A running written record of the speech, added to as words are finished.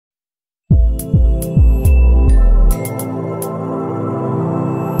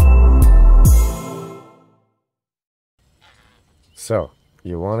So,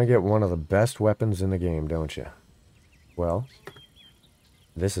 you want to get one of the best weapons in the game, don't you? Well,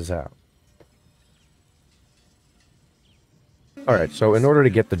 this is how. Alright, so in order to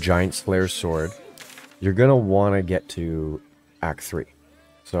get the Giantslayer sword, you're going to want to get to Act 3.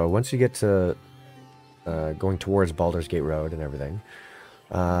 So once you get to going towards Baldur's Gate Road and everything,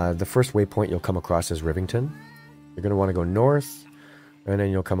 the first waypoint you'll come across is Rivington. You're going to want to go north, and then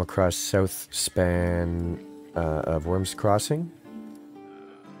you'll come across south span of Worm's Crossing.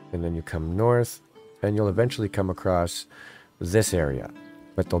 And then you come north, and you'll eventually come across this area.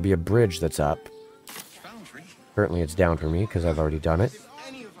 But there'll be a bridge that's up. Currently it's down for me because I've already done it.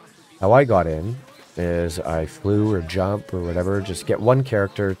 How I got in is I flew or jump or whatever. Just get one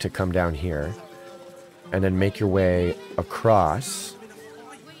character to come down here. And then make your way across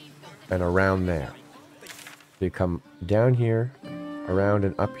and around there. So you come down here, around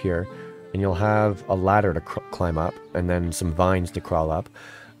and up here. And you'll have a ladder to climb up. And then some vines to crawl up.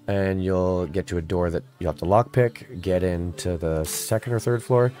 And you'll get to a door that you have to lockpick. Get into the second or third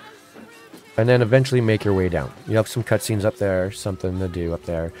floor. And then eventually make your way down. You have some cutscenes up there, something to do up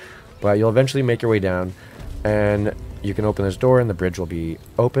there. But you'll eventually make your way down. And you can open this door and the bridge will be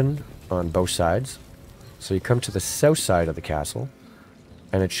open on both sides. So you come to the south side of the castle.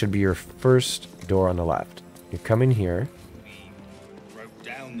 And it should be your first door on the left. You come in here.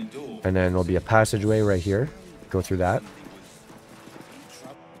 And then there'll be a passageway right here. Go through that.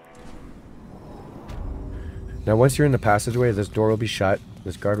 Now once you're in the passageway, this door will be shut.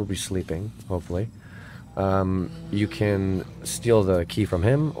 This guard will be sleeping, hopefully. You can steal the key from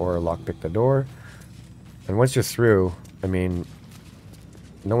him or lockpick the door. And once you're through, I mean,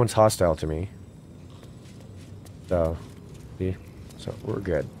 no one's hostile to me. So, see? So, we're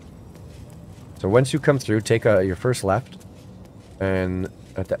good. So once you come through, take your first left. And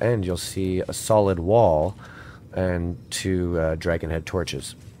at the end, you'll see a solid wall and two dragon head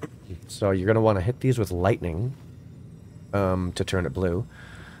torches. So you're going to want to hit these with lightning. To turn it blue.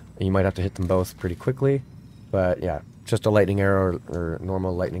 And you might have to hit them both pretty quickly. But yeah, just a lightning arrow or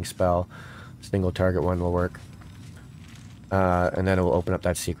normal lightning spell. Single target one will work. And then it will open up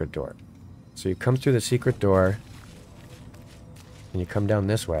that secret door. So you come through the secret door. And you come down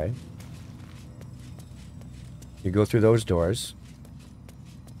this way. You go through those doors.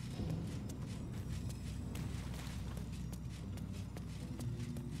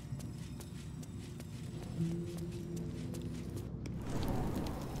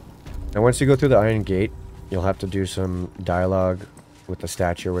 And once you go through the iron gate, you'll have to do some dialogue with the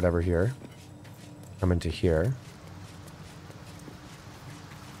statue or whatever here. Come into here.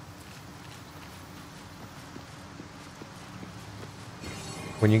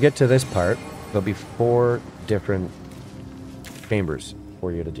 When you get to this part, there'll be 4 different chambers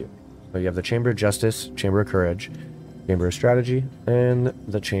for you to do. So you have the Chamber of Justice, Chamber of Courage, Chamber of Strategy, and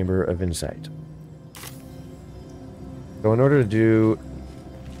the Chamber of Insight. So in order to do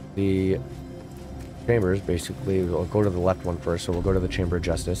the chambers, basically, we'll go to the left one first, so we'll go to the Chamber of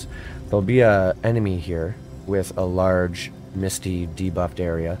Justice. There'll be an enemy here with a large, misty, debuffed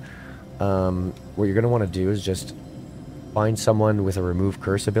area. What you're going to want to do is just find someone with a Remove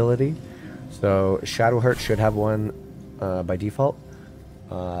Curse ability. So Shadowheart should have one by default.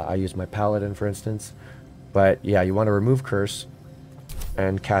 I use my Paladin, for instance. But yeah, you want to Remove Curse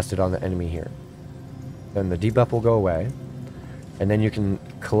and cast it on the enemy here. Then the debuff will go away. And then you can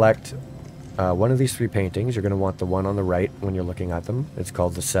collect one of these 3 paintings. You're going to want the one on the right when you're looking at them. It's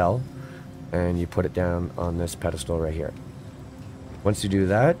called the Cell. And you put it down on this pedestal right here. Once you do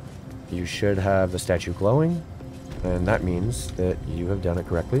that, you should have the statue glowing. And that means that you have done it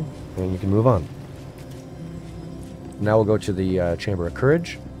correctly. And you can move on. Now we'll go to the Chamber of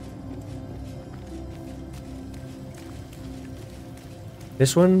Courage.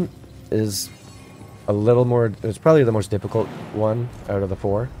 This one is a little more, it's probably the most difficult one out of the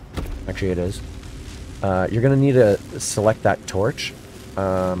 4. Actually, it is. You're gonna need to select that torch.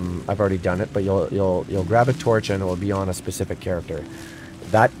 I've already done it, but you'll grab a torch and it will be on a specific character.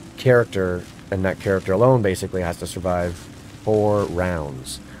 That character and that character alone basically has to survive 4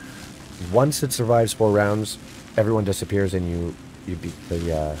 rounds. Once it survives 4 rounds, everyone disappears and you beat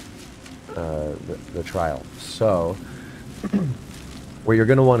the trial. So what you're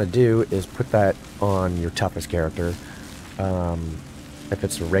going to want to do is put that on your toughest character. If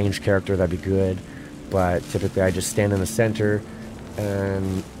it's a ranged character, that'd be good. But typically I just stand in the center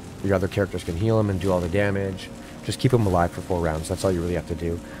and your other characters can heal him and do all the damage. Just keep him alive for 4 rounds. That's all you really have to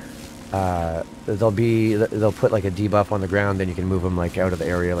do. They'll put like a debuff on the ground, then you can move them like out of the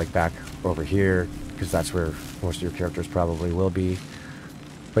area, like back over here, because that's where most of your characters probably will be.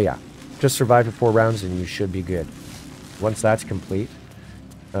 But yeah, just survive for 4 rounds and you should be good. Once that's complete,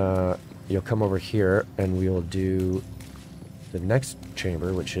 you'll come over here and we'll do the next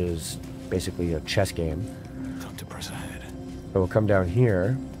chamber, which is basically a chess game. Time to press ahead. So we'll come down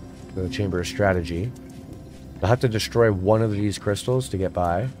here, the chamber of strategy. You'll have to destroy one of these crystals to get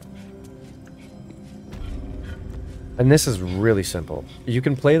by. And this is really simple. You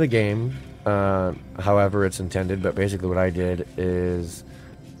can play the game however it's intended, but basically what I did is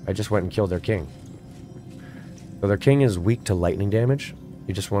I just went and killed their king. So their king is weak to lightning damage.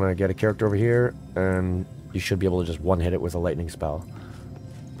 You just want to get a character over here, and you should be able to just one-hit it with a lightning spell.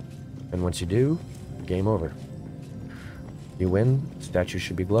 And once you do, game over. You win, statue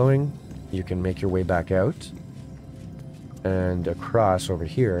should be glowing. You can make your way back out and across over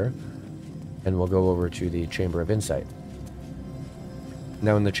here, and we'll go over to the Chamber of Insight.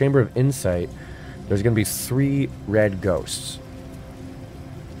 Now in the Chamber of Insight, there's going to be 3 red ghosts.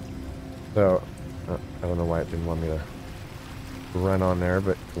 So, I don't know why it didn't want me to run on there,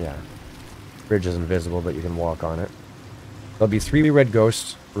 but yeah. Bridge is invisible, but you can walk on it. There'll be 3 red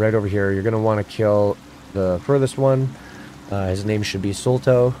ghosts right over here. You're going to want to kill the furthest one. His name should be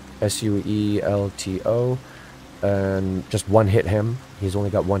Sulto, S-U-E-L-T-O. And just one hit him. He's only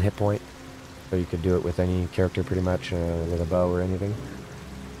got 1 hit point. So you could do it with any character pretty much, with a bow or anything.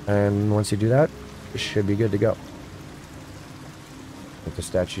 And once you do that, you should be good to go. If the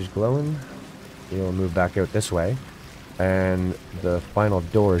statue's glowing, you'll move back out this way. And the final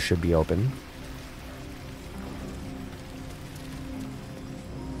door should be open.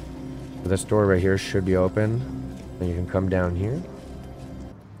 This door right here should be open. And you can come down here.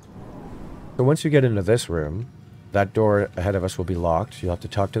 So once you get into this room, that door ahead of us will be locked. You'll have to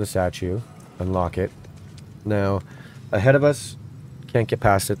talk to the statue, unlock it. Now, ahead of us, can't get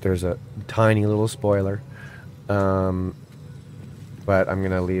past it. There's a tiny little spoiler. But I'm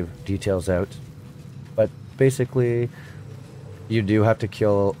going to leave details out. But basically, you do have to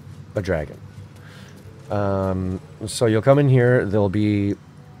kill a dragon. So you'll come in here. There'll be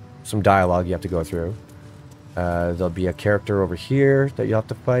some dialogue you have to go through. There'll be a character over here that you'll have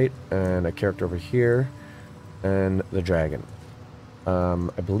to fight, and a character over here, and the dragon.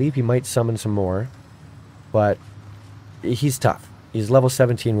 I believe he might summon some more, but he's tough. He's level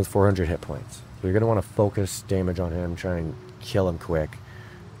 17 with 400 hit points. So you're going to want to focus damage on him, try and kill him quick.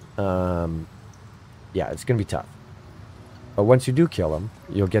 Yeah, it's going to be tough. But once you do kill him,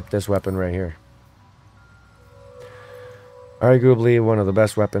 you'll get this weapon right here. Arguably one of the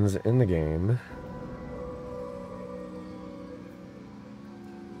best weapons in the game.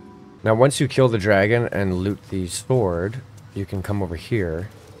 Now once you kill the dragon and loot the sword, you can come over here.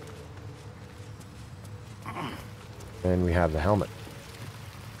 And we have the helmet.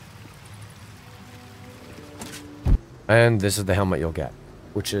 And this is the helmet you'll get,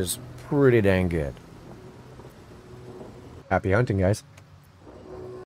 which is pretty dang good. Happy hunting, guys.